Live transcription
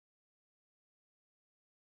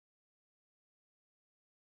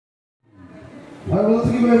Alright, well, let's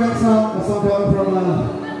give you our next song. A song coming from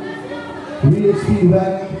WIDO TV.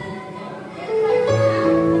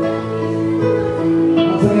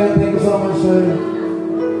 Once again, thank you so much, sir.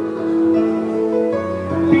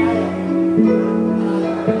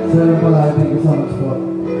 Sir, bahala, thank you so much for.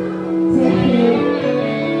 Thank you.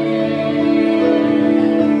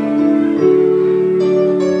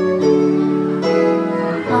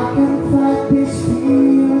 I can fight this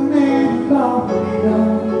feeling and go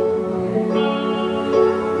on.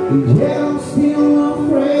 Yeah, I'm still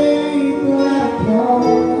afraid to let go.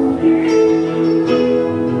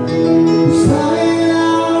 Starting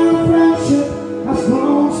our friendship has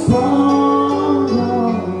grown stronger.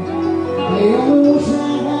 I only wish I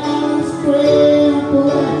had a strength to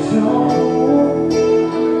let go.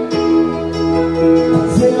 I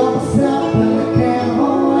tell myself that I can't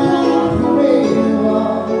hold out forever.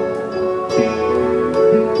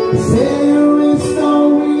 Say there is no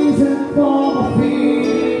reason for my fear.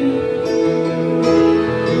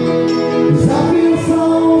 I feel so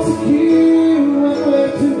secure when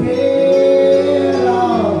we're together.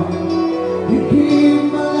 You give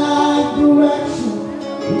my life direction,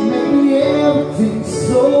 you make me everything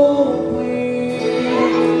so clear.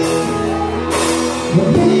 But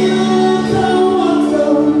then I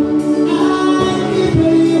wonder, I keep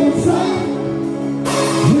it inside.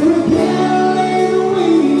 You're again in the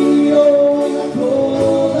window in the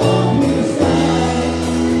cold of the sky.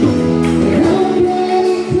 And I'm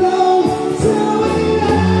getting close to it.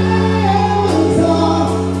 I was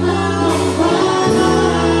all out of my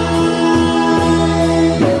mind.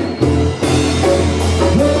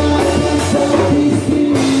 But I can't stop this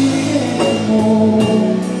feeling anymore.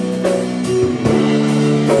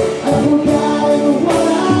 I forgot what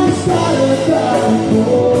I started out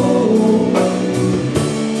for.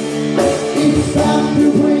 It's time to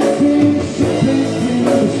bring things to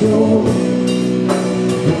the show.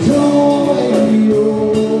 Don't wait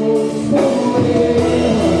yours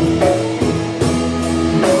forever.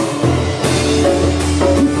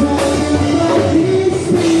 It's like my peace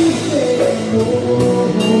anymore.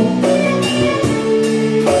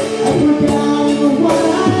 I forgot what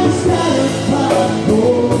I started out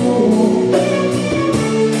for.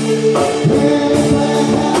 Well, if I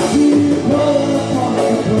have to go upon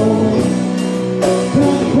the floor,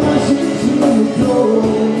 come crashing to the door.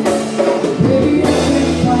 Baby, I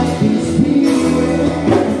can't fight this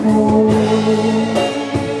feeling anymore.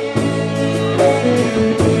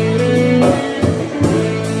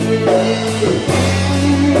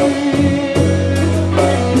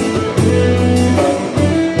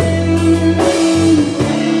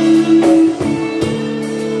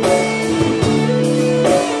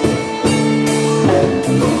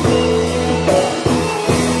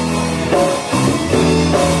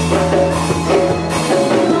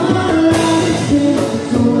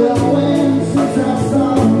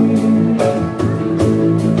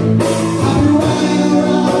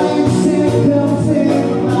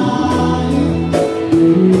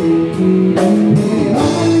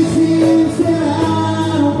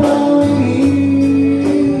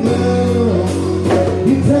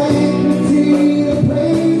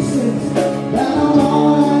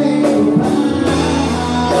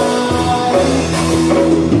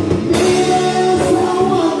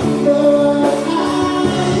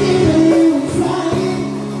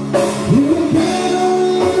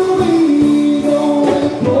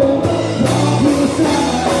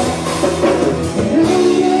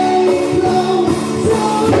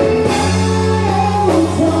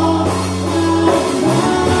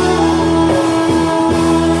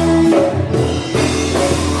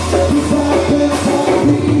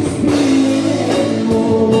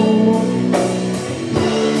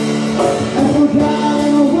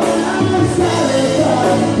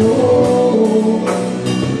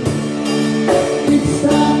 It's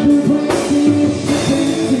time to bring things to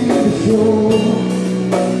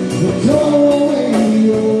the show.